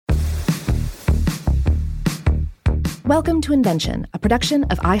Welcome to Invention, a production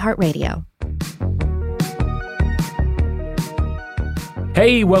of iHeartRadio.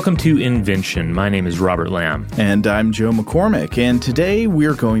 Hey, welcome to Invention. My name is Robert Lamb. And I'm Joe McCormick. And today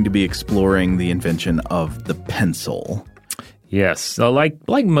we're going to be exploring the invention of the pencil. Yes, like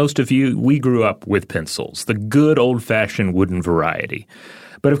most of you, we grew up with pencils, the good old-fashioned wooden variety.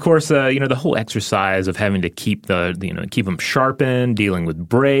 But of course, the whole exercise of having to keep keep them sharpened, dealing with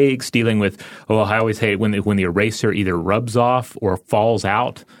breaks, dealing with, I always hate when the eraser either rubs off or falls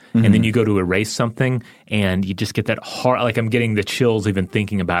out, and then you go to erase something, and you just get that hard. Like I'm getting the chills even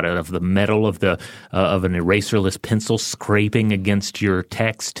thinking about it, of the metal of an eraserless pencil scraping against your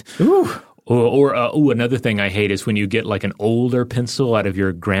text. Ooh. Or another thing I hate is when you get like an older pencil out of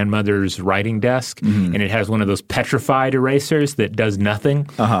your grandmother's writing desk and it has one of those petrified erasers that does nothing.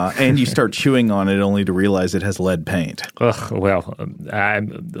 And you start chewing on it only to realize it has lead paint. That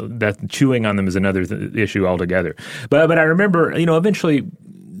chewing on them is another issue altogether. But I remember, eventually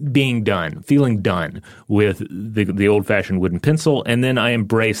feeling done with the old-fashioned wooden pencil, and then I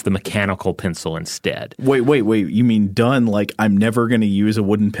embraced the mechanical pencil instead. Wait. You mean done like I'm never going to use a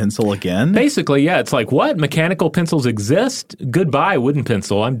wooden pencil again? Basically, yeah. It's like, what? Mechanical pencils exist? Goodbye, wooden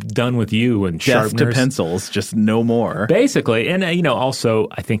pencil. I'm done with you and sharpeners. Death to pencils, just no more. Basically. And, also,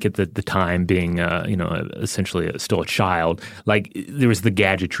 I think at the time being, essentially still a child, like there was the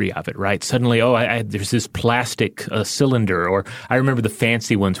gadgetry of it, right? Suddenly, there's this plastic cylinder, or I remember the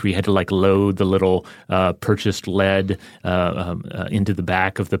fancy ones where you had to like load the little purchased lead into the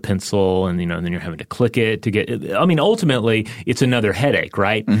back of the pencil, and then you're having to click it to get it. I mean, ultimately, it's another headache,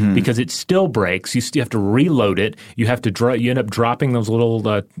 right? Because it still breaks. You still have to reload it. You have to you end up dropping those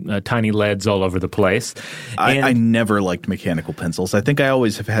little tiny leads all over the place. I never liked mechanical pencils. I think I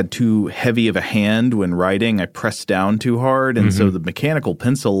always have had too heavy of a hand when writing. I pressed down too hard, and so the mechanical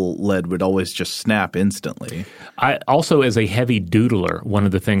pencil lead would always just snap instantly. I also, as a heavy doodler, one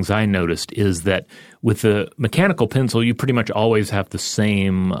of the things I noticed is that with the mechanical pencil, you pretty much always have the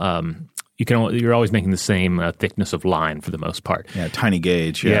same you're always making the same thickness of line for the most part. Yeah, tiny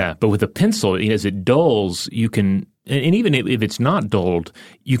gauge. Yeah, but with a pencil, as it dulls, you can – and even if it's not dulled,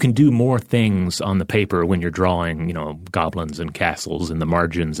 you can do more things on the paper when you're drawing, goblins and castles in the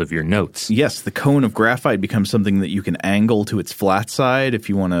margins of your notes. Yes, the cone of graphite becomes something that you can angle to its flat side if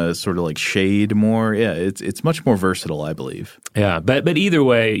you want to sort of like shade more. Yeah, it's much more versatile, I believe. Yeah, but either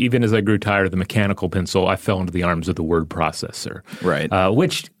way, even as I grew tired of the mechanical pencil, I fell into the arms of the word processor. Right.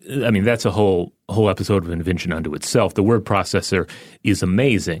 Which, that's a whole episode of invention unto itself. The word processor is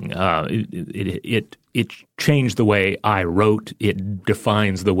amazing. It changed the way I wrote. It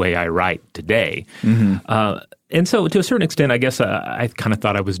defines the way I write today. And so to a certain extent, I guess I kind of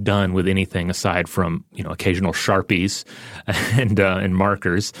thought I was done with anything aside from, occasional Sharpies and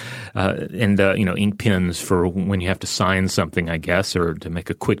markers and ink pens for when you have to sign something, I guess, or to make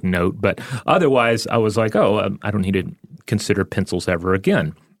a quick note. But otherwise, I was like, I don't need to consider pencils ever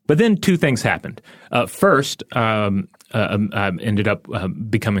again. But then two things happened. First, I ended up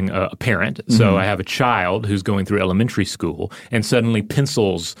becoming a parent. So I have a child who's going through elementary school, and suddenly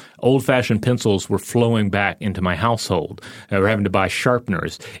pencils, old-fashioned pencils, were flowing back into my household. We're having to buy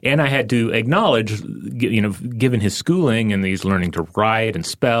sharpeners. And I had to acknowledge, given his schooling and he's learning to write and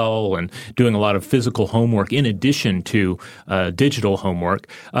spell and doing a lot of physical homework in addition to digital homework,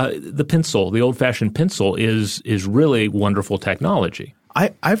 the pencil, the old-fashioned pencil is really wonderful technology.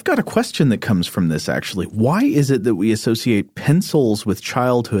 I've got a question that comes from this, actually. Why is it that we associate pencils with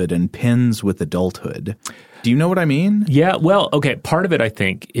childhood and pens with adulthood? Do you know what I mean? Yeah, well, okay, part of it, I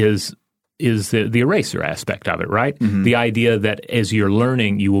think, is the eraser aspect of it, right? The idea that as you're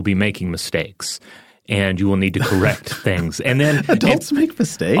learning, you will be making mistakes. And you will need to correct things. And then adults make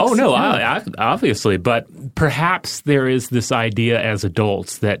mistakes? Oh, no, obviously. But perhaps there is this idea as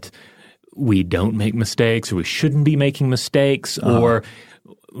adults that we don't make mistakes, or we shouldn't be making mistakes, or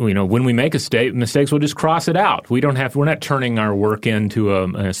when we make mistakes, we'll just cross it out. We're not turning our work into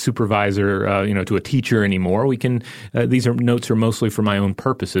a supervisor, to a teacher anymore. We can, these notes are mostly for my own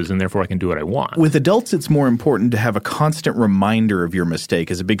purposes, and therefore I can do what I want. With adults, it's more important to have a constant reminder of your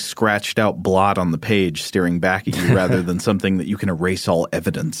mistake as a big scratched out blot on the page staring back at you rather than something that you can erase all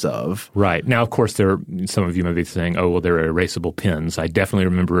evidence of. Right. Now, of course, some of you may be saying, there are erasable pens. I definitely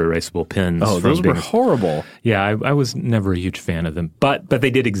remember erasable pens. Oh, those were horrible. Yeah, I was never a huge fan of them, but they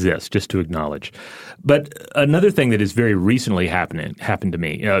did exist, just to acknowledge. But another thing that has very recently happened to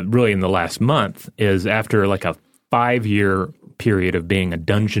me, really in the last month, is after like a 5-year period of being a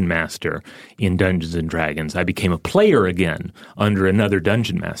dungeon master in Dungeons & Dragons. I became a player again under another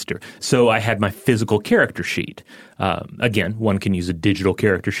dungeon master. So I had my physical character sheet. Again, one can use a digital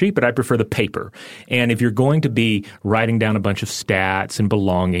character sheet, but I prefer the paper. And if you're going to be writing down a bunch of stats and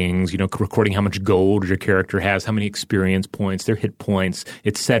belongings, recording how much gold your character has, how many experience points, their hit points,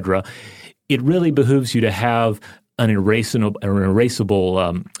 etc., it really behooves you to have an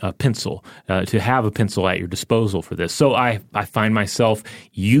erasable pencil, to have a pencil at your disposal for this. So I find myself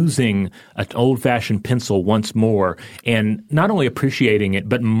using an old-fashioned pencil once more and not only appreciating it,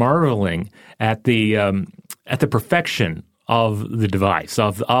 but marveling at the perfection of the device,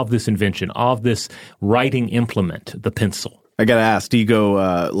 of this invention, of this writing implement, the pencil. I got to ask, do you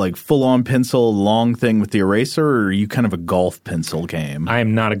go like full-on pencil, long thing with the eraser, or are you kind of a golf pencil game? I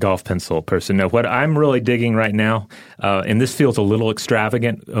am not a golf pencil person. No, what I'm really digging right now, and this feels a little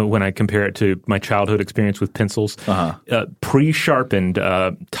extravagant when I compare it to my childhood experience with pencils, pre-sharpened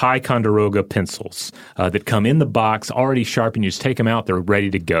Ticonderoga pencils that come in the box, already sharpened. You just take them out, they're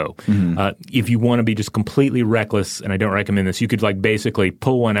ready to go. If you want to be just completely reckless, and I don't recommend this, you could like basically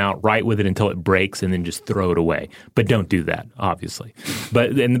pull one out, write with it until it breaks, and then just throw it away. But don't do that, obviously.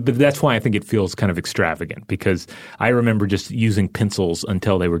 But that's why I think it feels kind of extravagant, because I remember just using pencils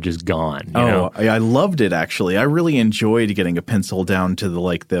until they were just gone. You know? I loved it, actually. I really enjoyed getting a pencil down to the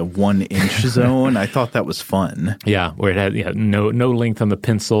 1 inch zone. I thought that was fun. Yeah, where it had no length on the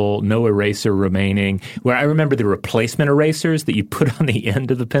pencil, no eraser remaining. Where I remember the replacement erasers that you put on the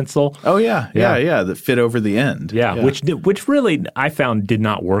end of the pencil. Oh, yeah, that fit over the end. Yeah. Which really I found did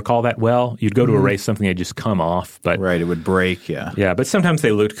not work all that well. You'd go to erase something, it'd just come off. But right, it would break, yeah. Yeah, but sometimes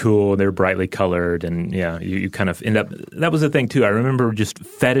they looked cool, they're brightly colored, and you kind of end up – that was the thing too. I remember just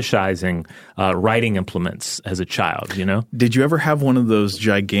fetishizing writing implements as a child, Did you ever have one of those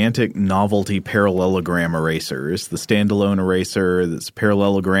gigantic novelty parallelogram erasers, the standalone eraser that's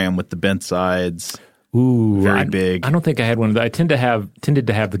parallelogram with the bent sides? Ooh, very big. I don't think I had one of those. I tended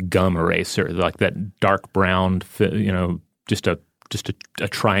to have the gum eraser, like that dark brown, just a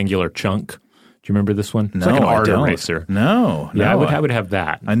triangular chunk. Do you remember this one? It's like an art eraser. No. Yeah, I would have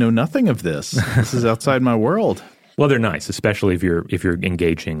that. I know nothing of this. This is outside my world. Well, they're nice, especially if you're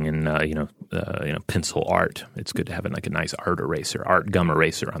engaging in pencil art. It's good to have a nice art gum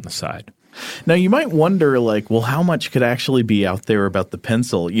eraser on the side. Now, you might wonder, how much could actually be out there about the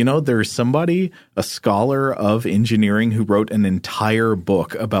pencil? There's somebody, a scholar of engineering, who wrote an entire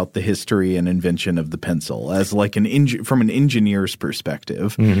book about the history and invention of the pencil as from an engineer's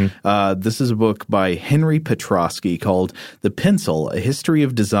perspective. This is a book by Henry Petroski called The Pencil, A History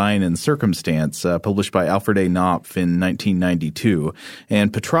of Design and Circumstance, published by Alfred A. Knopf in 1992.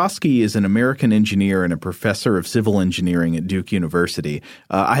 And Petroski is an American engineer and a professor of civil engineering at Duke University.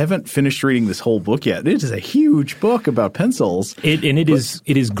 I haven't finished reading this whole book yet. It is a huge book about pencils. It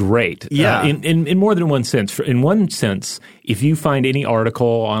is great. Yeah. In more than one sense. In one sense, if you find any article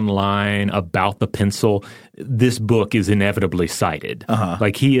online about the pencil, this book is inevitably cited.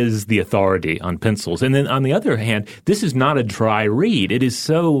 He is the authority on pencils. And then on the other hand, this is not a dry read. It is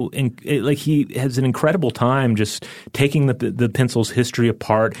he has an incredible time just taking the pencil's history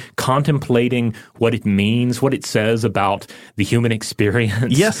apart, contemplating what it means, what it says about the human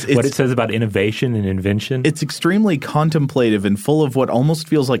experience, what it says about innovation and invention. It's extremely contemplative and full of what almost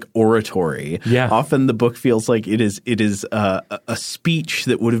feels like oratory. Yeah. Often the book feels like it is a speech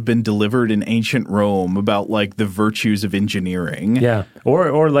that would have been delivered in ancient Rome about the virtues of engineering. Yeah.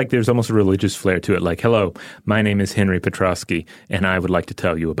 Or there's almost a religious flair to it. Hello, my name is Henry Petroski, and I would like to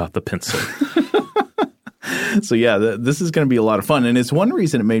tell you about the pencil. So this is going to be a lot of fun. And it's one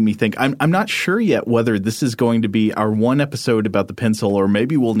reason it made me think, I'm not sure yet whether this is going to be our one episode about the pencil, or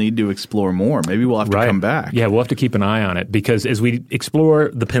maybe we'll need to explore more. Maybe we'll have to come back. Yeah, we'll have to keep an eye on it, because as we explore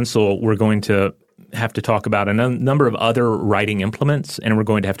the pencil, we're going to have to talk about a number of other writing implements, and we're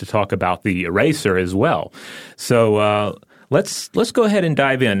going to have to talk about the eraser as well. So let's go ahead and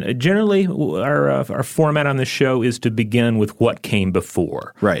dive in. Generally, our format on this show is to begin with what came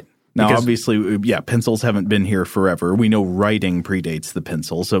before. Right. Now, obviously, pencils haven't been here forever. We know writing predates the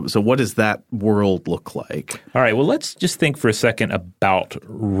pencil. So what does that world look like? All right. Well, let's just think for a second about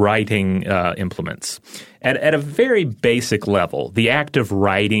writing implements. At a very basic level, the act of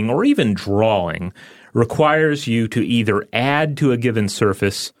writing or even drawing requires you to either add to a given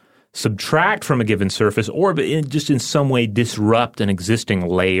surface, subtract from a given surface, or just in some way disrupt an existing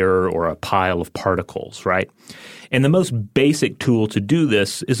layer or a pile of particles, right? And the most basic tool to do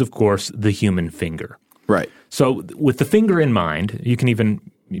this is, of course, the human finger. Right. So with the finger in mind, you can even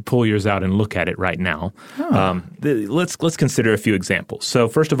pull yours out and look at it right now. Let's consider a few examples. So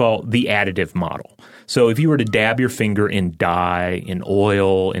first of all, the additive model. So if you were to dab your finger in dye, in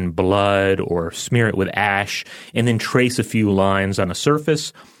oil, in blood, or smear it with ash, and then trace a few lines on a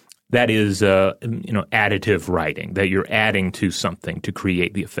surface, that is additive writing, that you're adding to something to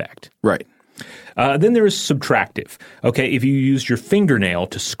create the effect. Right. Then there is subtractive. Okay, if you used your fingernail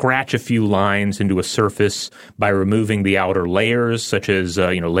to scratch a few lines into a surface by removing the outer layers, such as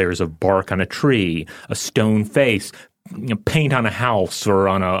layers of bark on a tree, a stone face, paint on a house or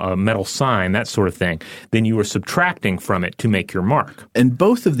on a metal sign, that sort of thing, then you are subtracting from it to make your mark. And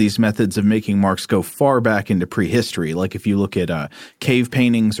both of these methods of making marks go far back into prehistory. Like if you look at cave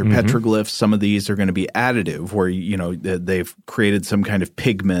paintings or petroglyphs, some of these are going to be additive, where they've created some kind of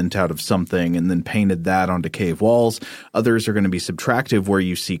pigment out of something and then painted that onto cave walls. Others are going to be subtractive, where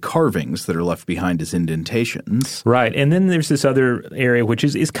you see carvings that are left behind as indentations. Right. And then there's this other area which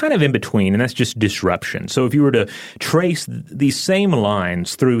is kind of in between, and that's just disruption. So if you were to trace these same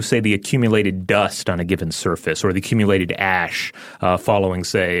lines through, say, the accumulated dust on a given surface or the accumulated ash following,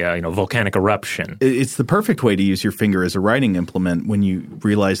 say, volcanic eruption. It's the perfect way to use your finger as a writing implement when you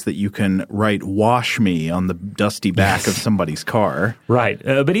realize that you can write "wash me" on the dusty back of somebody's car. Right.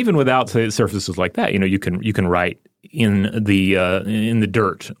 But even without, say, surfaces like that, you can write in the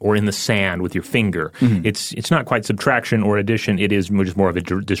dirt or in the sand with your finger. Mm-hmm. It's not quite subtraction or addition. It is just more of a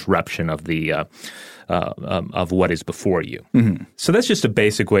disruption of the of what is before you. Mm-hmm. So that's just a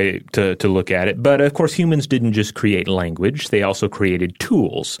basic way to look at it. But of course, humans didn't just create language; they also created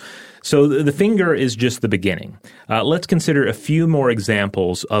tools. So the finger is just the beginning. Let's consider a few more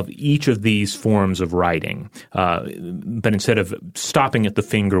examples of each of these forms of writing. But instead of stopping at the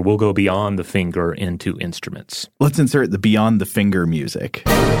finger, we'll go beyond the finger into instruments. Let's insert the beyond the finger music.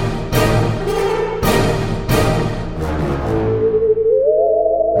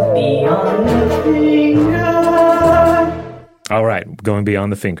 Beyond the finger. All right, going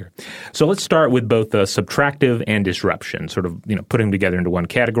beyond the finger. So let's start with both subtractive and disruption, sort of putting them together into one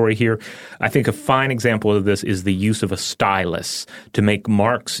category here. I think a fine example of this is the use of a stylus to make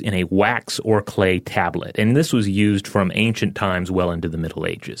marks in a wax or clay tablet. And this was used from ancient times well into the Middle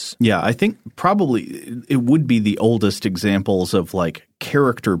Ages. Yeah, I think probably it would be the oldest examples of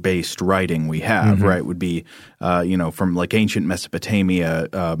character-based writing we have, right? Would be, from ancient Mesopotamia,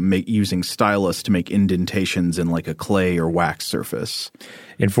 using stylus to make indentations in a clay or wax surface.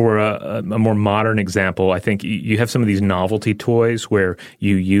 And for a more modern example, I think you have some of these novelty toys where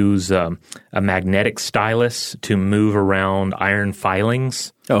you use a magnetic stylus to move around iron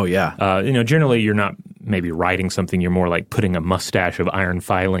filings. Oh, yeah. Generally you're not maybe writing something. You're more like putting a mustache of iron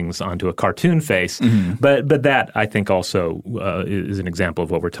filings onto a cartoon face. Mm-hmm. But that, I think, also is an example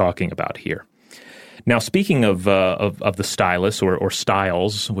of what we're talking about here. Now, speaking of the stylus or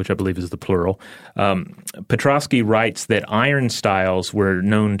styles, which I believe is the plural, Petrosky writes that iron styles were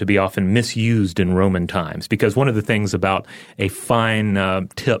known to be often misused in Roman times because one of the things about a fine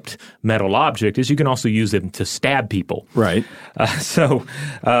tipped metal object is you can also use them to stab people. Right. So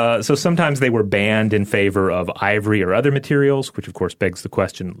sometimes they were banned in favor of ivory or other materials, which of course begs the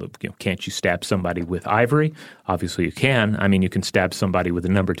question: can't you stab somebody with ivory? Obviously, you can. I mean, you can stab somebody with a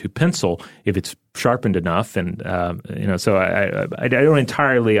number 2 pencil if it's sharpened enough, and so I don't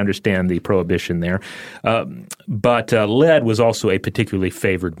entirely understand the prohibition there. But lead was also a particularly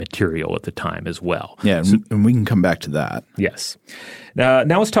favored material at the time as well. Yeah, and we can come back to that. Yes. Now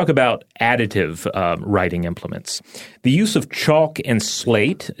let's talk about additive writing implements. The use of chalk and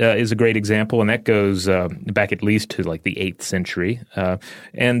slate is a great example, and that goes back at least to the 8th century.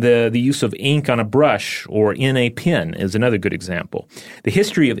 And the use of ink on a brush or in a pen is another good example. The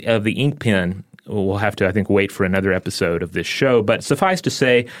history of the ink pen, we'll have to, I think, wait for another episode of this show. But suffice to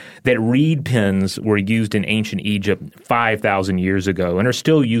say that reed pens were used in ancient Egypt 5,000 years ago and are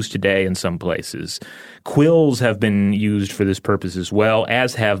still used today in some places. Quills have been used for this purpose as well,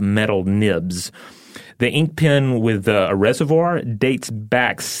 as have metal nibs. The ink pen with a reservoir dates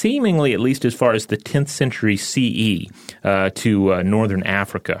back seemingly at least as far as the 10th century CE to northern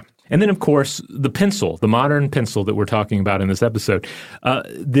Africa. And then, of course, the pencil, the modern pencil that we're talking about in this episode,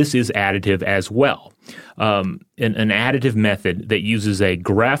 this is additive as well. An additive method that uses a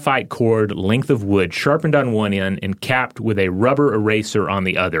graphite cord length of wood sharpened on one end and capped with a rubber eraser on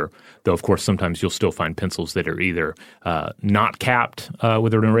the other. Though, of course, sometimes you'll still find pencils that are either not capped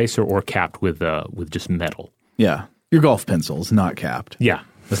with an eraser or capped with just metal. Yeah. Your golf pencil's not capped. Yeah.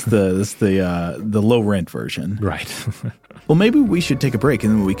 That's the low rent version. Right. Well, maybe we should take a break,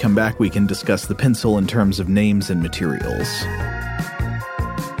 and then when we come back, we can discuss the pencil in terms of names and materials.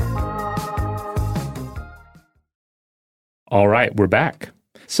 All right, we're back.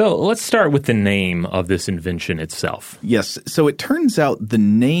 So let's start with the name of this invention itself. Yes. So it turns out the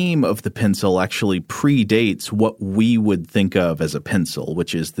name of the pencil actually predates what we would think of as a pencil,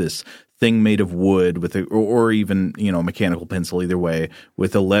 which is this thing made of wood with or even, mechanical pencil, either way,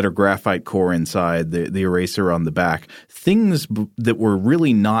 with a lead or graphite core inside, the eraser on the back. Things that were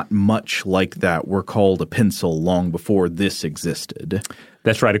really not much like that were called a pencil long before this existed.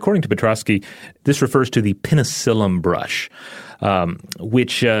 That's right. According to Petrosky, this refers to the penicillum brush,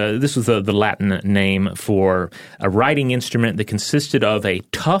 which this was the Latin name for a writing instrument that consisted of a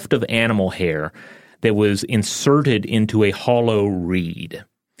tuft of animal hair that was inserted into a hollow reed.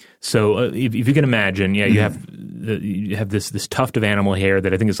 So if you can imagine, you have this tuft of animal hair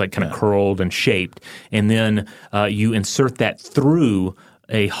that I think is like kind of curled and shaped, and then you insert that through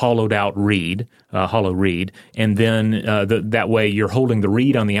a hollowed out reed, hollow reed, and then that way you're holding the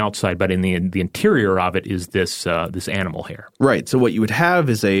reed on the outside, but in the interior of it is this animal hair. Right. So what you would have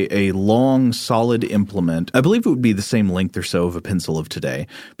is a long, solid implement. I believe it would be the same length or so of a pencil of today,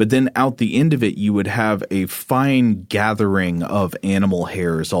 but then out the end of it you would have a fine gathering of animal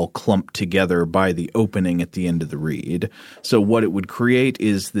hairs all clumped together by the opening at the end of the reed. So what it would create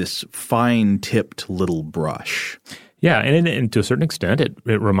is this fine-tipped little brush. Yeah, and to a certain extent, it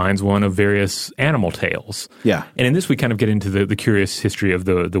reminds one of various animal tales. Yeah. And in this, we kind of get into the curious history of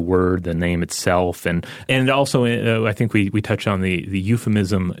the word, the name itself, and also I think we touch on the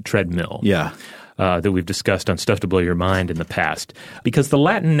euphemism treadmill. Yeah. That we've discussed on Stuff to Blow Your Mind in the past, because the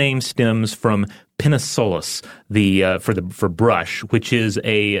Latin name stems from penicillus, for brush, which is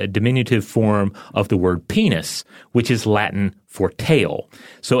a diminutive form of the word penis, which is Latin for tail.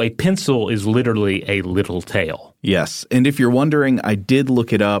 So a pencil is literally a little tail. Yes. And if you're wondering, I did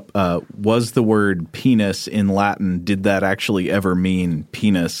look it up. Was the word penis in Latin, did that actually ever mean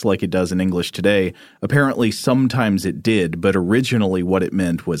penis like it does in English today? Apparently sometimes it did, but originally what it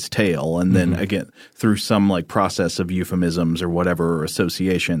meant was tail. And then again, through some process of euphemisms or whatever, or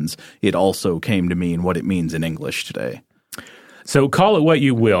associations, it also came to mean what it means in English today. So call it what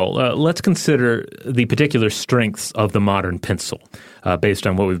you will. Let's consider the particular strengths of the modern pencil based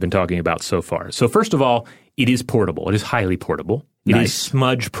on what we've been talking about so far. So first of all, it is portable. It is highly portable. It is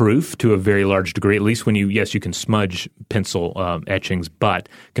smudge-proof to a very large degree, at least when you can smudge pencil etchings, but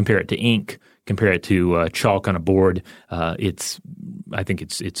compare it to ink, compare it to chalk on a board, I think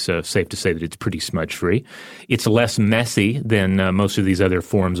it's safe to say that it's pretty smudge-free. It's less messy than most of these other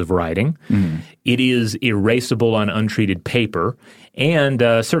forms of writing. It is erasable on untreated paper, and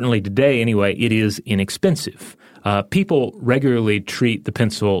certainly today anyway, it is inexpensive. People regularly treat the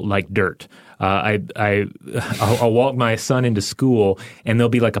pencil like dirt. I'll walk my son into school, and there'll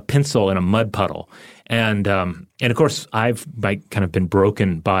be like a pencil in a mud puddle. And of course, I've kind of been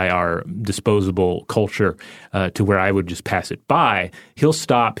broken by our disposable culture to where I would just pass it by. He'll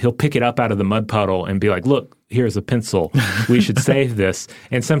stop, he'll pick it up out of the mud puddle and be like, look, here's a pencil. We should save this.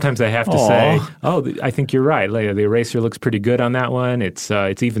 And sometimes I have to say, oh, I think you're right. The eraser looks pretty good on that one. It's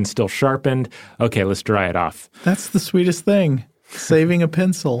even still sharpened. Okay, let's dry it off. That's the sweetest thing, saving a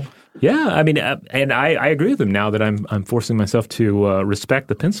pencil. Yeah, I mean, and I agree with him now that I'm forcing myself to respect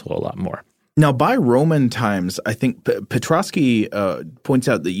the pencil a lot more. Now, by Roman times, I think Petrosky points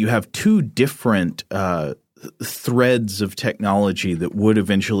out that you have two different threads of technology that would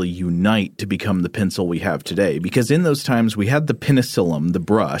eventually unite to become the pencil we have today. Because in those times, we had the penicillum, the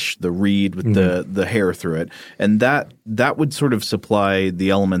brush, the reed with the hair through it, and that would sort of supply the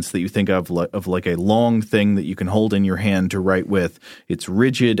elements that you think of like a long thing that you can hold in your hand to write with. It's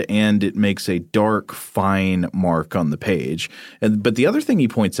rigid and it makes a dark, fine mark on the page. But the other thing he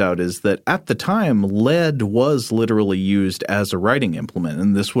points out is that at the time, lead was literally used as a writing implement,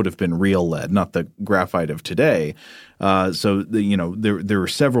 and this would have been real lead, not the graphite of today. So there are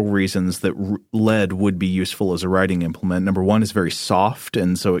several reasons that lead would be useful as a writing implement. Number one, it's very soft,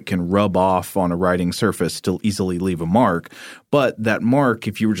 and so it can rub off on a writing surface to easily leave a mark. But that mark,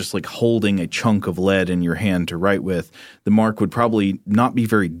 if you were just holding a chunk of lead in your hand to write with, the mark would probably not be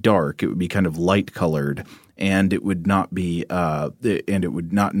very dark. It would be kind of light colored. And it would not be,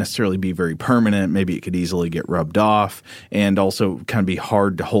 necessarily be very permanent. Maybe it could easily get rubbed off, and also kind of be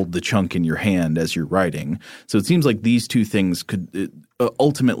hard to hold the chunk in your hand as you're writing. So it seems like these two things could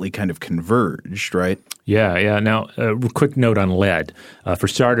ultimately kind of converged, right? Yeah. Now, a quick note on lead. For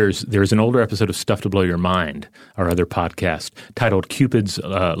starters, there's an older episode of Stuff to Blow Your Mind, our other podcast, titled Cupid's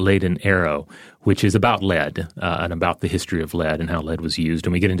Laden Arrow, which is about lead and about the history of lead and how lead was used.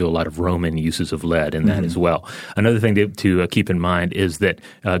 And we get into a lot of Roman uses of lead in that as well. Another thing to keep in mind is that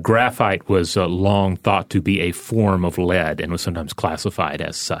graphite was long thought to be a form of lead and was sometimes classified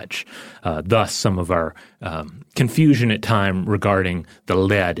as such. Thus, some of our confusion at time regarding the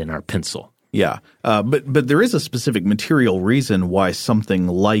lead in our pencil. Yeah, but there is a specific material reason why something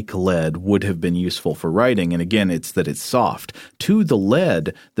like lead would have been useful for writing, and again, it's that it's soft. To the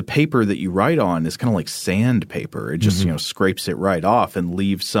lead, the paper that you write on is kind of like sandpaper. It just scrapes it right off and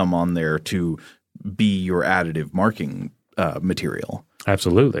leaves some on there to be your additive marking material.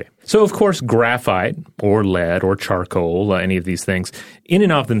 Absolutely. So, of course, graphite or lead or charcoal, any of these things, in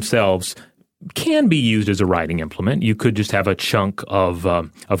and of themselves can be used as a writing implement. You could just have a chunk of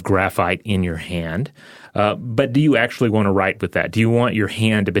graphite in your hand. But do you actually want to write with that? Do you want your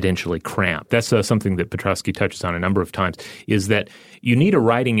hand to potentially cramp? That's something that Petrosky touches on a number of times, is that you need a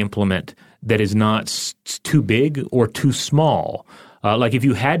writing implement that is not too big or too small. Like if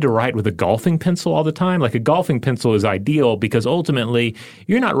you had to write with a golfing pencil all the time, like a golfing pencil is ideal because ultimately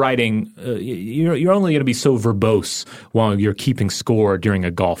you're not writing, you're only going to be so verbose while you're keeping score during a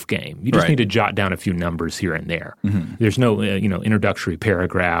golf game. You just need to jot down a few numbers here and there. There's no, introductory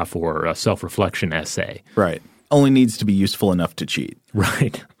paragraph or a self-reflection essay. Right. Only needs to be useful enough to cheat.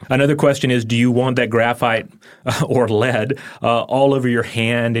 Right. Another question is, do you want that graphite or lead all over your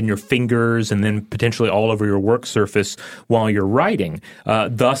hand and your fingers and then potentially all over your work surface while you're writing?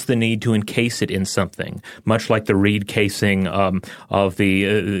 Thus the need to encase it in something, much like the reed casing of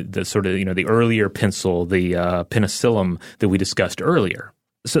the sort of, the earlier pencil, the penicillum that we discussed earlier.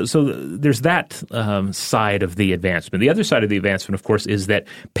 So there's that side of the advancement. The other side of the advancement, of course, is that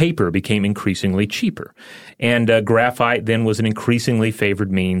paper became increasingly cheaper. And graphite then was an increasingly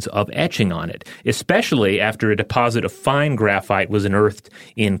favored means of etching on it, especially after a deposit of fine graphite was unearthed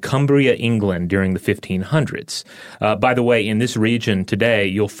in Cumbria, England during the 1500s. By the way, in this region today,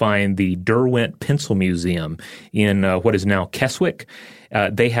 you'll find the Derwent Pencil Museum in what is now Keswick.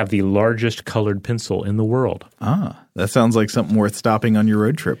 They have the largest colored pencil in the world. Ah, that sounds like something worth stopping on your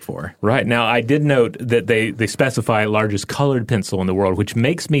road trip for. Right. Now, I did note that they specify largest colored pencil in the world, which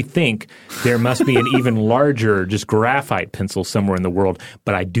makes me think there must be an even larger just graphite pencil somewhere in the world,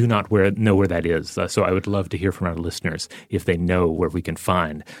 but I do not know where that is. So I would love to hear from our listeners if they know where we can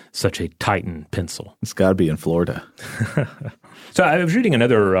find such a Titan pencil. It's got to be in Florida. So I was reading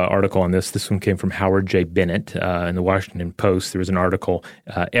another article on this. This one came from Howard J. Bennett in the Washington Post. There was an article,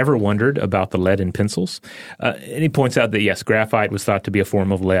 Ever Wondered About the Lead in Pencils? And he points out that, yes, graphite was thought to be a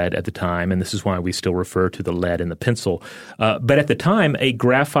form of lead at the time, and this is why we still refer to the lead in the pencil. But at the time, a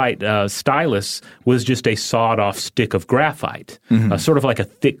graphite stylus was just a sawed-off stick of graphite, sort of like a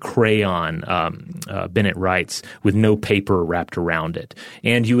thick crayon, Bennett writes, with no paper wrapped around it.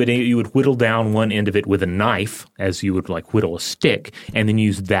 And you would whittle down one end of it with a knife, as you would like whittle a stick, and then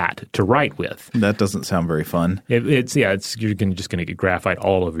use that to write with. That doesn't sound very fun. You're just going to get graphite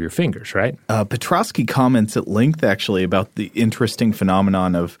all over your fingers, right? Petrosky comments at length, actually, about the interesting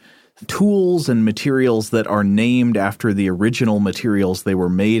phenomenon of tools and materials that are named after the original materials they were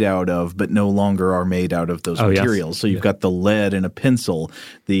made out of, but no longer are made out of those materials. Yes. So you've got the lead in a pencil,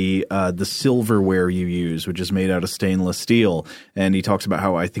 the silverware you use, which is made out of stainless steel. And he talks about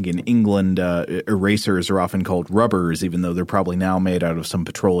how I think in England erasers are often called rubbers, even though they're probably now made out of some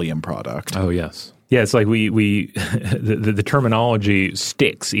petroleum product. Oh, yes. Yeah, it's like the terminology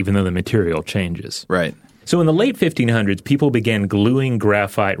sticks even though the material changes. Right. So in the late 1500s, people began gluing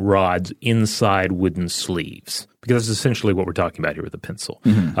graphite rods inside wooden sleeves, because that's essentially what we're talking about here with a pencil.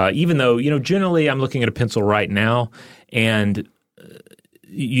 Even though, generally I'm looking at a pencil right now, and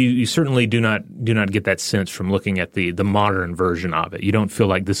you certainly do not get that sense from looking at the modern version of it. You don't feel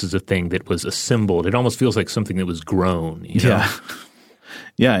like this is a thing that was assembled. It almost feels like something that was grown. Yeah.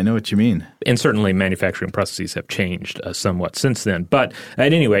 Yeah, I know what you mean. And certainly manufacturing processes have changed somewhat since then. But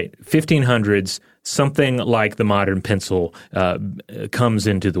at any rate, 1500s, something like the modern pencil comes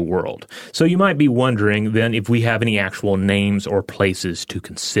into the world. So you might be wondering then if we have any actual names or places to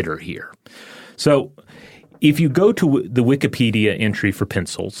consider here. So if you go to the Wikipedia entry for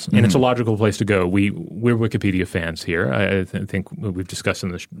pencils, and it's a logical place to go, we're Wikipedia fans here. I think we've discussed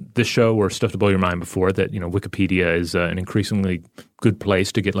in this show or Stuff to Blow Your Mind before that Wikipedia is an increasingly good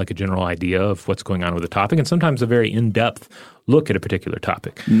place to get like a general idea of what's going on with a topic, and sometimes a very in-depth look at a particular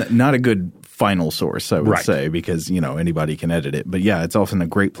topic. Not a good final source, I would say, because anybody can edit it. But yeah, it's often a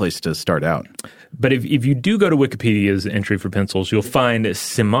great place to start out. But if you do go to Wikipedia's entry for pencils, you'll find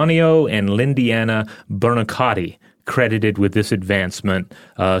Simonio and Lindiana Bernacati credited with this advancement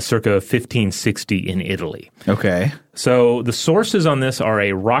circa 1560 in Italy. Okay. So the sources on this are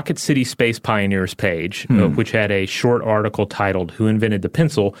a Rocket City Space Pioneers page, which had a short article titled "Who Invented the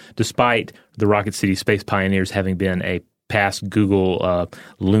Pencil?" despite the Rocket City Space Pioneers having been a past Google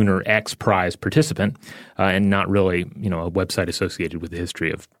Lunar X Prize participant and not really, a website associated with the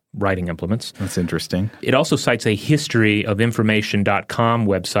history of writing implements. That's interesting. It also cites a historyofinformation.com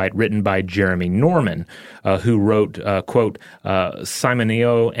website written by Jeremy Norman, who wrote, quote,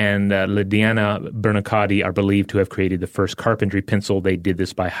 Simonio and Lidiana Bernacati are believed to have created the first carpentry pencil. They did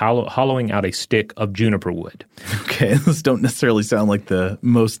this by hollowing out a stick of juniper wood. Okay, those don't necessarily sound like the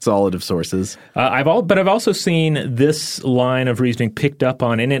most solid of sources. I've also seen this line of reasoning picked up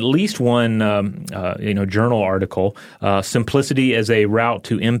on in at least one journal article, Simplicity as a Route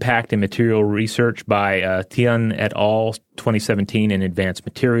to Impact and Material Research by Tian et al., 2017 in Advanced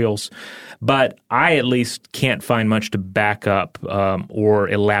Materials. But I at least can't find much to back up or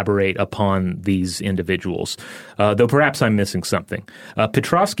elaborate upon these individuals, though perhaps I'm missing something.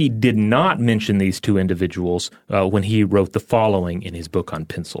 Petrovsky did not mention these two individuals when he wrote the following in his book on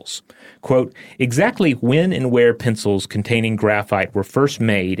pencils. Quote, exactly when and where pencils containing graphite were first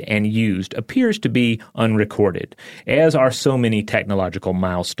made and used appears to be unrecorded, as are so many technological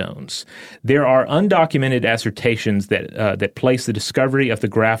milestones. There are undocumented assertions that place the discovery of the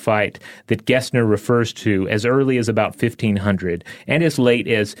graphite that Gessner refers to as early as about 1500 and as late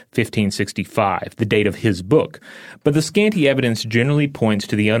as 1565, the date of his book. But the scanty evidence generally points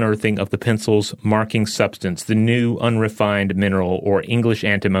to the unearthing of the pencil's marking substance, the new unrefined mineral or English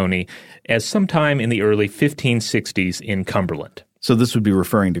antimony, as sometime in the early 1560s in Cumberland. So this would be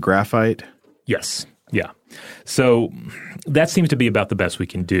referring to graphite? Yes. Yeah. So that seems to be about the best we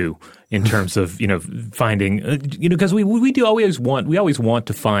can do in terms of, finding, because we always want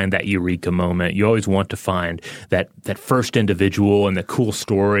to find that eureka moment. You always want to find that first individual and the cool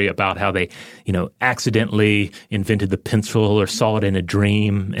story about how they, accidentally invented the pencil or saw it in a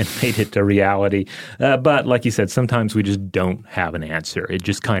dream and made it a reality. But like you said, sometimes we just don't have an answer. It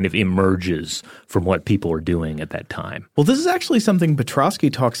just kind of emerges from what people are doing at that time. Well, this is actually something Petrovsky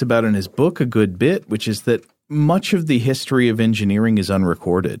talks about in his book a good bit, which is that much of the history of engineering is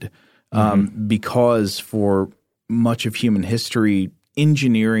unrecorded because for much of human history,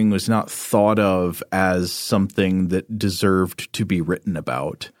 engineering was not thought of as something that deserved to be written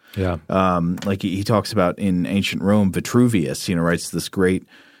about. Yeah. Like he talks about in ancient Rome, Vitruvius, writes this great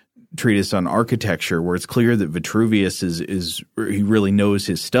treatise on architecture where it's clear that Vitruvius is he really knows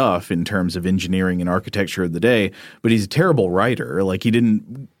his stuff in terms of engineering and architecture of the day, but he's a terrible writer. Like he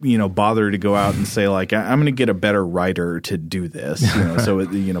didn't, bother to go out and say like, I'm going to get a better writer to do this. So,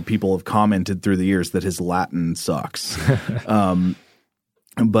 people have commented through the years that his Latin sucks.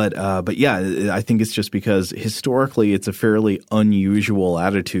 But yeah, I think it's just because historically it's a fairly unusual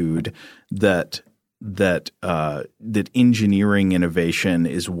attitude that engineering innovation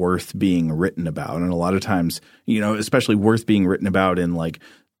is worth being written about. And a lot of times, especially worth being written about in like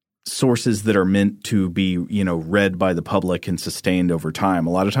sources that are meant to be, read by the public and sustained over time. A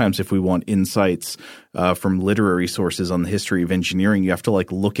lot of times if we want insights from literary sources on the history of engineering, you have to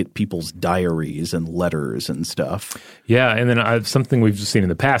like look at people's diaries and letters and stuff. Yeah. And then something we've seen in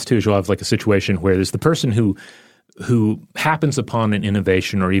the past too is you'll have like a situation where there's the person who happens upon an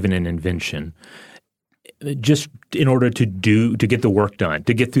innovation or even an invention just in order to get the work done,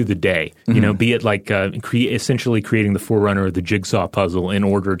 to get through the day, be it like essentially creating the forerunner of the jigsaw puzzle in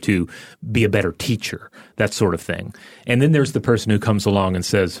order to be a better teacher, that sort of thing. And then there's the person who comes along and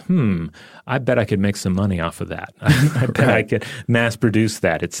says, I bet I could make some money off of that. I bet I could mass produce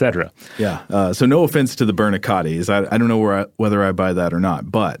that, et cetera. Yeah. So no offense to the Bernacatis. I don't know whether I buy that or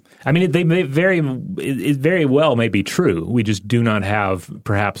not, but I mean, it very well may be true. We just do not have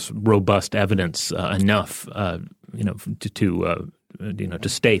perhaps robust evidence enough, to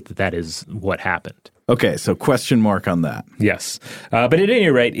state that is what happened. Okay, so question mark on that. Yes. But at any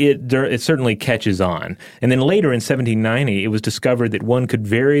rate, it certainly catches on. And then later in 1790, it was discovered that one could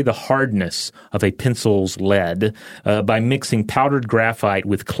vary the hardness of a pencil's lead by mixing powdered graphite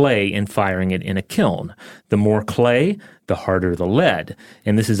with clay and firing it in a kiln. The more clay, the harder the lead.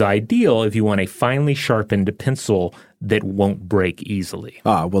 And this is ideal if you want a finely sharpened pencil that won't break easily.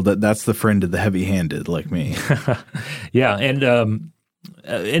 Well, that's the friend of the heavy-handed like me. Yeah, and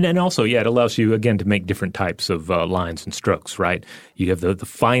also, it allows you, again, to make different types of lines and strokes, right? You have the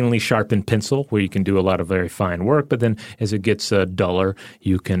finely sharpened pencil where you can do a lot of very fine work, but then as it gets duller,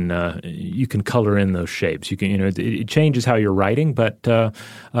 you can color in those shapes. You can, it changes how you're writing, but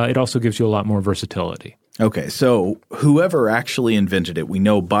it also gives you a lot more versatility. Okay, so whoever actually invented it, we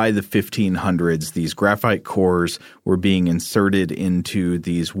know by the 1500s, these graphite cores were being inserted into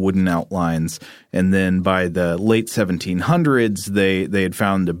these wooden outlines. And then by the late 1700s, they had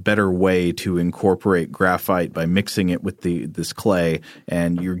found a better way to incorporate graphite by mixing it with this clay.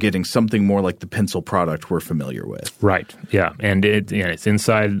 And you're getting something more like the pencil product we're familiar with. Right, yeah. And it's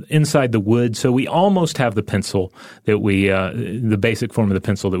inside the wood. So we almost have the pencil that the basic form of the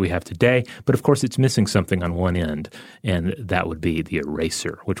pencil that we have today. But of course, it's missing something on one end, and that would be the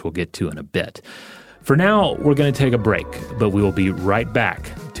eraser, which we'll get to in a bit. For now, we're going to take a break, but we will be right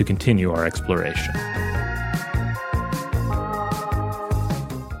back to continue our exploration.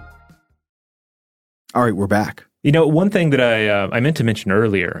 All right, we're back. You know, one thing that I meant to mention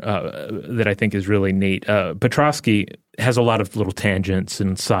earlier that I think is really neat, Petrosky has a lot of little tangents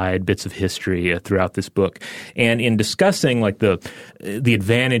and side bits of history throughout this book. And in discussing like the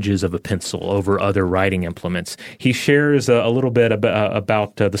advantages of a pencil over other writing implements, he shares a little bit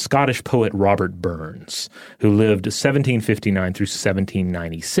about the Scottish poet Robert Burns, who lived 1759 through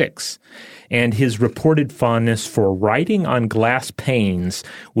 1796. And his reported fondness for writing on glass panes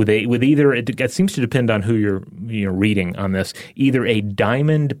with either it seems to depend on who you're reading on this, either a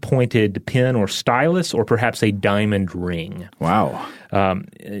diamond pointed pen or stylus or perhaps a diamond ring. Wow.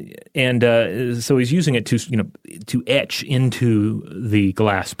 So he's using it to etch into the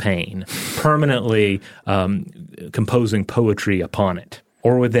glass pane, permanently composing poetry upon it.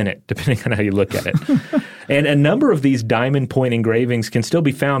 Or within it, depending on how you look at it. And a number of these diamond point engravings can still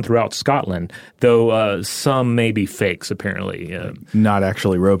be found throughout Scotland, though some may be fakes, apparently. Not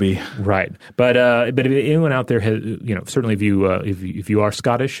actually Roby. Right. But if anyone out there has, certainly if you are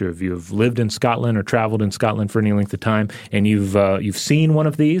Scottish or if you have lived in Scotland or traveled in Scotland for any length of time and you've seen one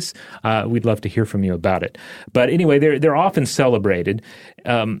of these, we'd love to hear from you about it. But anyway, they're often celebrated.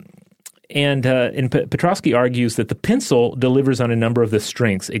 And Petrosky argues that the pencil delivers on a number of the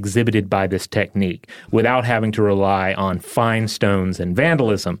strengths exhibited by this technique without having to rely on fine stones and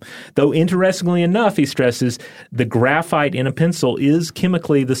vandalism. Though interestingly enough, he stresses, the graphite in a pencil is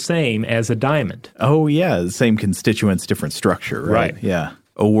chemically the same as a diamond. Oh, yeah, the same constituents, different structure, right? Yeah.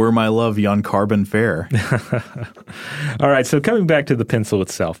 Oh, were my love yon carbon fair. All right, so coming back to the pencil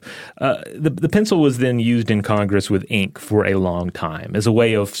itself. The pencil was then used in Congress with ink for a long time as a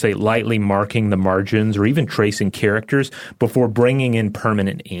way of, say, lightly marking the margins or even tracing characters before bringing in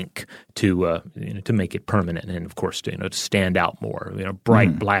permanent ink to make it permanent and, of course, to stand out more,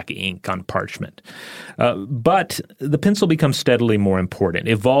 bright black ink on parchment. But the pencil becomes steadily more important,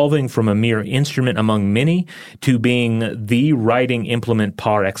 evolving from a mere instrument among many to being the writing implement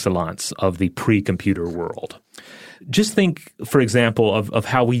par excellence of the pre-computer world. Just think, for example, of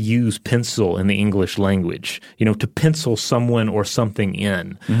how we use pencil in the English language, to pencil someone or something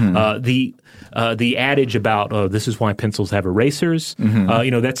in. The adage about, this is why pencils have erasers,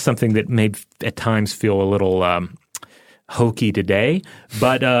 that's something that may at times feel a little hokey today,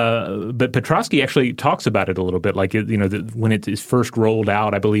 but Petrosky actually talks about it a little bit. Like when it is first rolled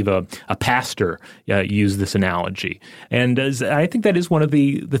out, I believe a pastor used this analogy, and I think that is one of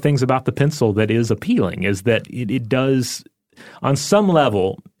the things about the pencil that is appealing, is that it does. On some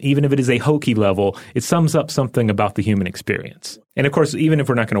level, even if it is a hokey level, it sums up something about the human experience. And of course, even if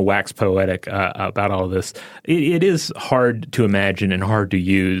we're not going to wax poetic about all of this, it is hard to imagine and hard to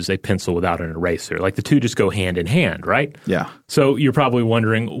use a pencil without an eraser. Like the two just go hand in hand, right? Yeah. So you're probably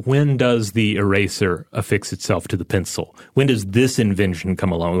wondering, when does the eraser affix itself to the pencil? When does this invention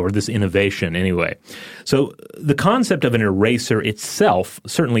come along, or this innovation anyway? So the concept of an eraser itself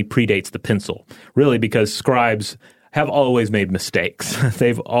certainly predates the pencil, really, because scribes have always made mistakes.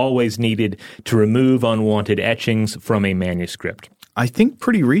 They've always needed to remove unwanted etchings from a manuscript. I think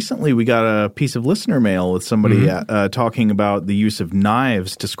pretty recently we got a piece of listener mail with somebody talking about the use of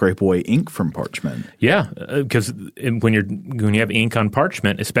knives to scrape away ink from parchment. Yeah, because when you have ink on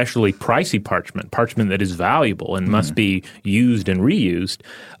parchment, especially pricey parchment that is valuable and must be used and reused,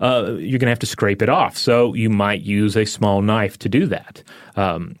 you're going to have to scrape it off. So you might use a small knife to do that.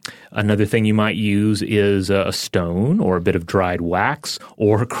 Another thing you might use is a stone or a bit of dried wax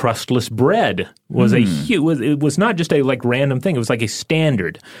or crustless bread. It was not just a random thing. It was like a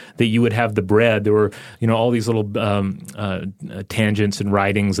standard that you would have the bread. There were all these little tangents and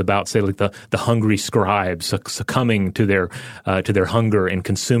writings about, say, like the hungry scribes succumbing to their hunger and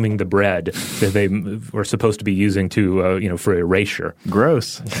consuming the bread that they were supposed to be using to for erasure.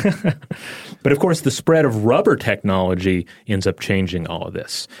 Gross. But of course, the spread of rubber technology ends up changing all of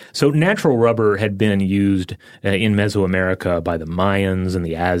this. So natural rubber had been used in Mesoamerica by the Mayans and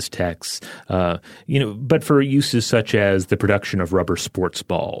the Aztecs, but for uses such as the production of of rubber sports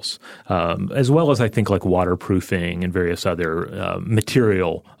balls, as well as I think like waterproofing and various other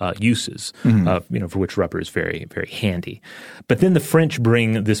material uses, for which rubber is very, very handy. But then the French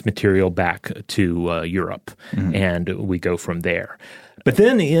bring this material back to Europe, and we go from there. But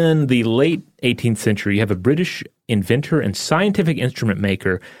then in the late 18th century, you have a British inventor and scientific instrument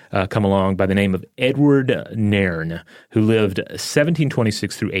maker come along by the name of Edward Nairne, who lived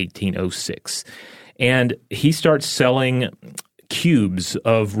 1726 through 1806. And he starts selling cubes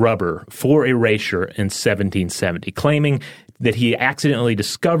of rubber for erasure in 1770, claiming that he accidentally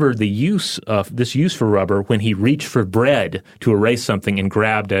discovered the use for rubber when he reached for bread to erase something and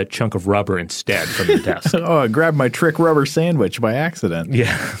grabbed a chunk of rubber instead from the desk. I grabbed my trick rubber sandwich by accident.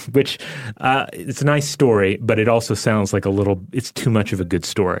 Yeah, which it's a nice story, but it also sounds like it's too much of a good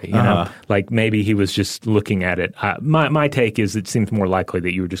story. You know, like maybe he was just looking at it. My take is it seems more likely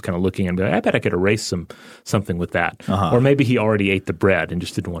that you were just kind of looking and be like, I bet I could erase something with that. Or maybe he already ate the bread and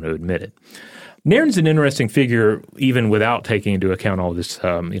just didn't want to admit it. Nairne's an interesting figure, even without taking into account all this,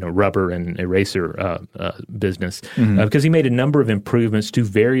 rubber and eraser business, because he made a number of improvements to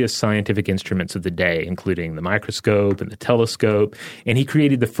various scientific instruments of the day, including the microscope and the telescope, and he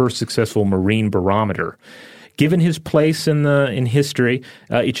created the first successful marine barometer. Given his place in history,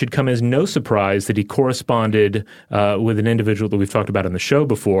 it should come as no surprise that he corresponded with an individual that we've talked about on the show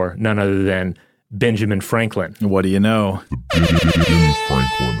before, none other than Benjamin Franklin. What do you know?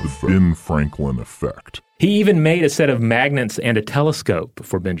 The Ben Franklin effect. He even made a set of magnets and a telescope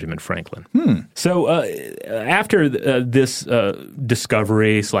for Benjamin Franklin. So after this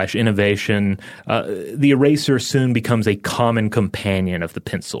discovery / innovation, the eraser soon becomes a common companion of the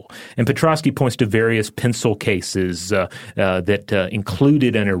pencil. And Petrosky points to various pencil cases that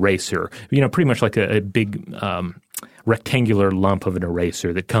included an eraser, pretty much like a big rectangular lump of an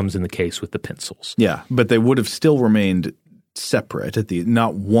eraser that comes in the case with the pencils. Yeah, but they would have still remained separate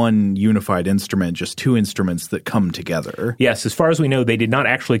not one unified instrument, just two instruments that come together. Yes, as far as we know, they did not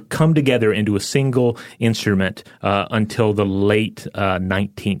actually come together into a single instrument until the late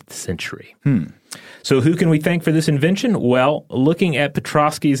 19th century. So who can we thank for this invention? Well, looking at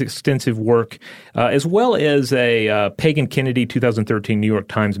Petrosky's extensive work, as well as a Pagan Kennedy 2013 New York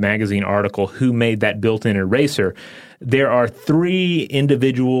Times Magazine article, Who Made That Built-In Eraser, there are three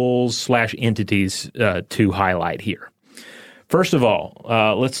individuals / entities to highlight here. First of all,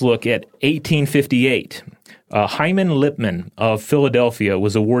 let's look at 1858. Hyman Lipman of Philadelphia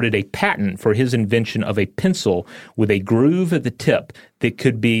was awarded a patent for his invention of a pencil with a groove at the tip that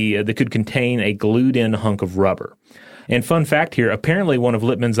could contain a glued-in hunk of rubber. And fun fact here, apparently one of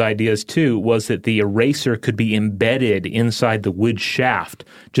Lipman's ideas, too, was that the eraser could be embedded inside the wood shaft,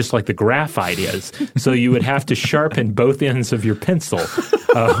 just like the graphite is. So you would have to sharpen both ends of your pencil,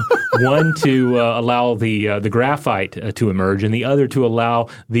 one to allow the graphite to emerge and the other to allow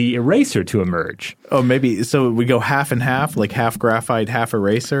the eraser to emerge. Oh, maybe. So we go half and half, like half graphite, half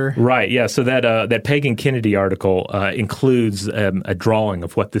eraser? Right, yeah. So that Pagan Kennedy article includes a drawing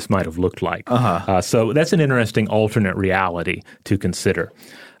of what this might have looked like. So that's an interesting alternate reality to consider.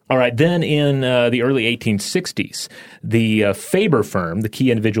 All right, then in the early 1860s, the Faber firm, the key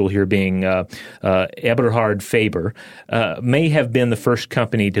individual here being Eberhard Faber, may have been the first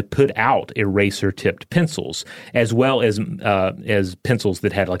company to put out eraser-tipped pencils, as well as pencils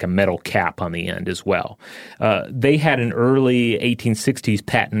that had like a metal cap on the end as well. They had an early 1860s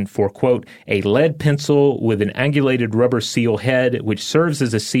patent for, quote, a lead pencil with an angulated rubber seal head, which serves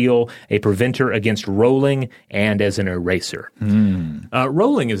as a seal, a preventer against rolling, and as an eraser.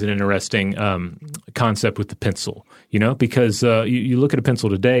 Rolling is an interesting concept with the pencil, because you look at a pencil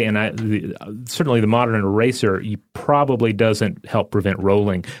today, and certainly the modern eraser probably doesn't help prevent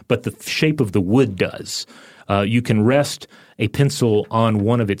rolling, but the shape of the wood does. You can rest a pencil on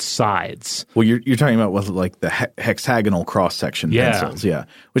one of its sides. Well, you're talking about like the hexagonal cross-section pencils,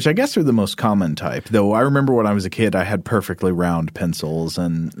 which I guess are the most common type. Though I remember when I was a kid, I had perfectly round pencils,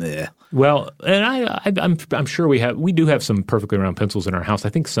 and Well, and I'm sure we do have some perfectly round pencils in our house. I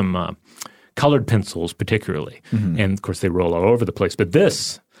think some colored pencils particularly, and of course they roll all over the place. But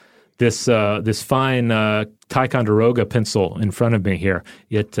this fine Ticonderoga pencil in front of me here,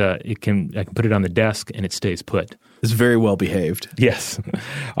 I can put it on the desk and it stays put. It's very well behaved. Yes.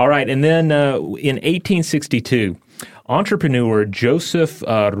 All right. And then in 1862, entrepreneur Joseph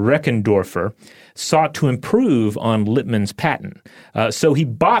Reckendorfer sought to improve on Lipman's patent. So he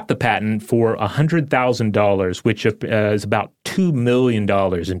bought the patent for $100,000, which is about $2 million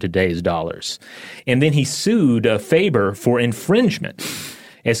in today's dollars. And then he sued Faber for infringement.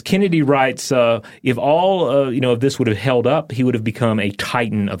 As Kennedy writes, if all of this would have held up, he would have become a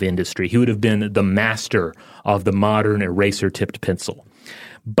titan of industry. He would have been the master of the modern eraser-tipped pencil.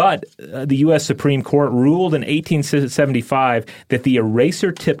 But the U.S. Supreme Court ruled in 1875 that the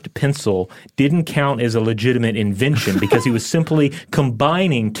eraser-tipped pencil didn't count as a legitimate invention because he was simply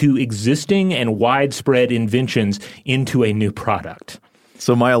combining two existing and widespread inventions into a new product.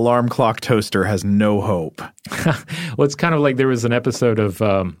 So my alarm clock toaster has no hope. Well, it's kind of like there was an episode of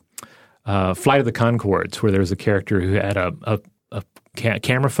Flight of the Conchords where there was a character who had a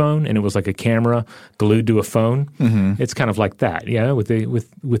camera phone, and it was like a camera glued to a phone. Mm-hmm. It's kind of like that, yeah. With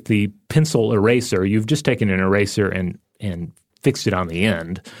the pencil eraser, you've just taken an eraser and fixed it on the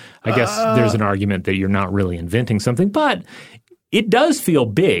end. I guess there's an argument that you're not really inventing something, but it does feel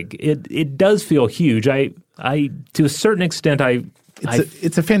big. It does feel huge. I to a certain extent,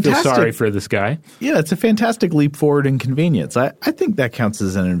 it's a fantastic. Feel sorry for this guy. Yeah, it's a fantastic leap forward in convenience. I think that counts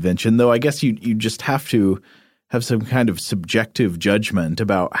as an invention, though. I guess you just have to have some kind of subjective judgment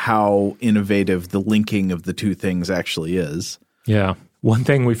about how innovative the linking of the two things actually is. Yeah. One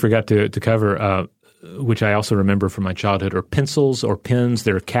thing we forgot to cover, which I also remember from my childhood, are pencils or pens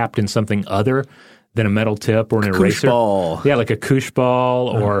that are capped in something other than a metal tip or an eraser. Ball. Yeah, like a koosh ball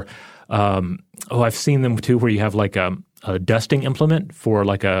or I've seen them too where you have like a dusting implement for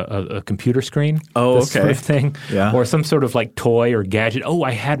like a computer screen. Oh, this sort of thing. Yeah. Or some sort of like toy or gadget. Oh,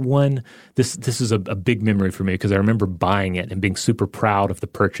 I had one. This is a big memory for me because I remember buying it and being super proud of the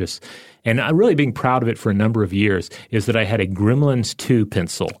purchase. And really being proud of it for a number of years is that I had a Gremlins 2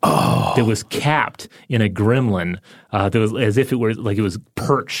 pencil that was capped in a gremlin that was as if it were like it was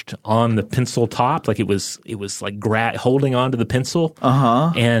perched on the pencil top, like it was like holding onto the pencil.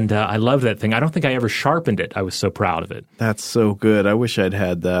 And I loved that thing. I don't think I ever sharpened it. I was so proud of it. That's so good. I wish I'd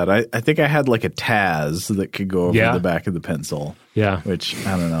had that. I think I had like a Taz that could go over the back of the pencil. Yeah. Which,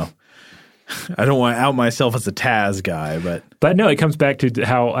 I don't know. I don't want to out myself as a Taz guy, but no, it comes back to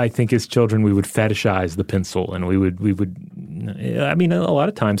how I think as children we would fetishize the pencil, and we would. I mean, a lot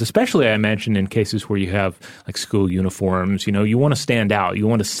of times, especially I imagine in cases where you have like school uniforms, you want to stand out, you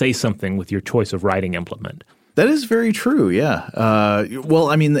want to say something with your choice of writing implement. That is very true. Yeah. Well,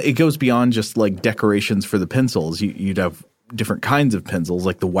 I mean, it goes beyond just like decorations for the pencils. You'd have different kinds of pencils,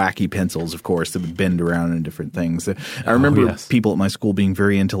 like the wacky pencils, of course, that would bend around in different things. I remember people at my school being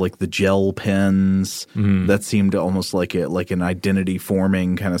very into like the gel pens. That seemed almost like an identity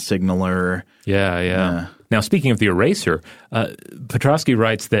forming kind of signaler. Yeah. Now, speaking of the eraser, Petrosky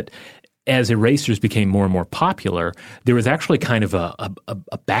writes that as erasers became more and more popular, there was actually kind of a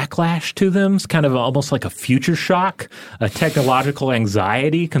backlash to them, kind of almost like a future shock, a technological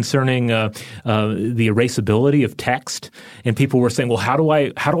anxiety concerning the erasability of text. And people were saying, well, how do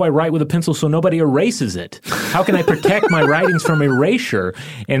I write with a pencil so nobody erases it? How can I protect my writings from erasure?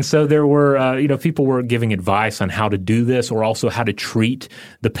 And so there were, people were giving advice on how to do this, or also how to treat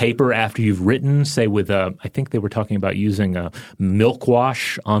the paper after you've written, say with I think they were talking about using a milk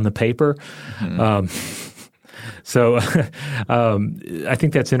wash on the paper. So I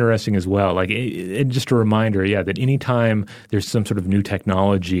think that's interesting as well. Like, and just a reminder, that anytime there's some sort of new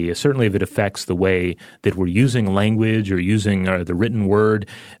technology, certainly if it affects the way that we're using language or using the written word,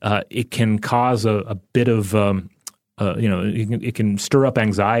 it can cause a bit of it can stir up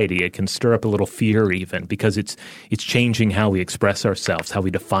anxiety. It can stir up a little fear even because it's changing how we express ourselves, how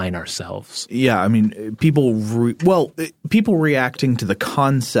we define ourselves. Yeah, I mean, people reacting to the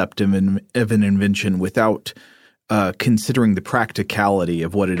concept of an invention without considering the practicality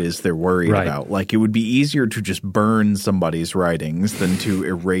of what it is they're worried about. Like, it would be easier to just burn somebody's writings than to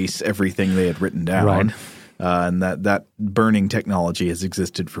erase everything they had written down. Right. And that burning technology has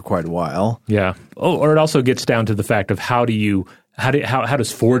existed for quite a while. Yeah. Oh, or it also gets down to the fact of how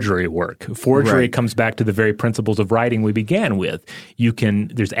does forgery work? Forgery comes back to the very principles of writing we began with.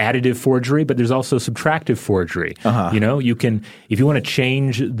 There's additive forgery, but there's also subtractive forgery. You can, if you want to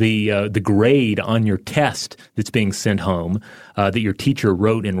change the grade on your test that's being sent home that your teacher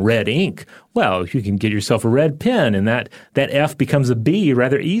wrote in red ink, well, you can get yourself a red pen, and that F becomes a B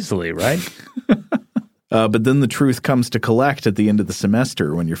rather easily, right? But then the truth comes to collect at the end of the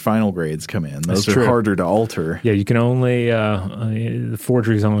semester when your final grades come in. Those are harder to alter. Yeah, you can only the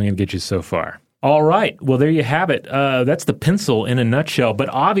forgery is only going to get you so far. All right. Well, there you have it. That's the pencil in a nutshell. But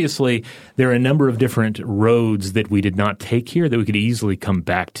obviously, there are a number of different roads that we did not take here that we could easily come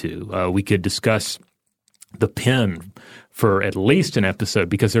back to. We could discuss the pen for at least an episode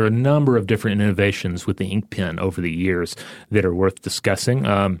because there are a number of different innovations with the ink pen over the years that are worth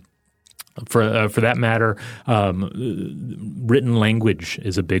discussing. For that matter, written language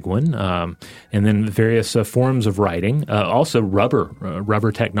is a big one, and then various forms of writing. Also,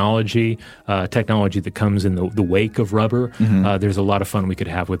 rubber technology, technology that comes in the wake of rubber. There's a lot of fun we could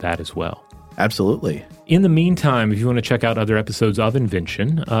have with that as well. Absolutely. In the meantime, if you want to check out other episodes of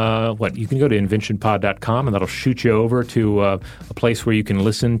Invention, you can go to inventionpod.com, and that'll shoot you over to a place where you can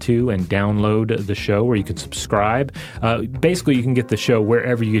listen to and download the show, where you can subscribe. Basically, you can get the show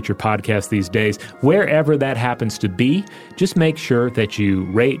wherever you get your podcast these days. Wherever that happens to be, just make sure that you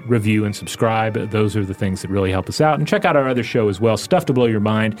rate, review, and subscribe. Those are the things that really help us out. And check out our other show as well, Stuff to Blow Your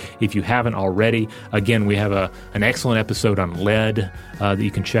Mind, if you haven't already. Again, we have an excellent episode on lead that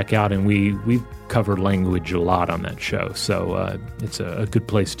you can check out, and we've covered language a lot on that show. So it's a good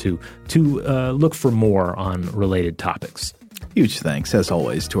place to look for more on related topics. Huge thanks, as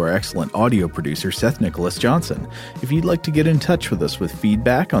always, to our excellent audio producer, Seth Nicholas Johnson. If you'd like to get in touch with us with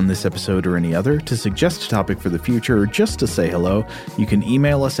feedback on this episode or any other, to suggest a topic for the future, or just to say hello, you can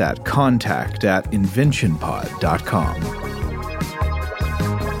email us at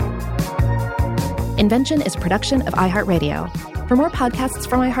contact@inventionpod.com. Invention is a production of iHeartRadio. For more podcasts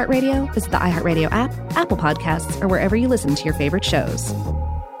from iHeartRadio, visit the iHeartRadio app, Apple Podcasts, or wherever you listen to your favorite shows.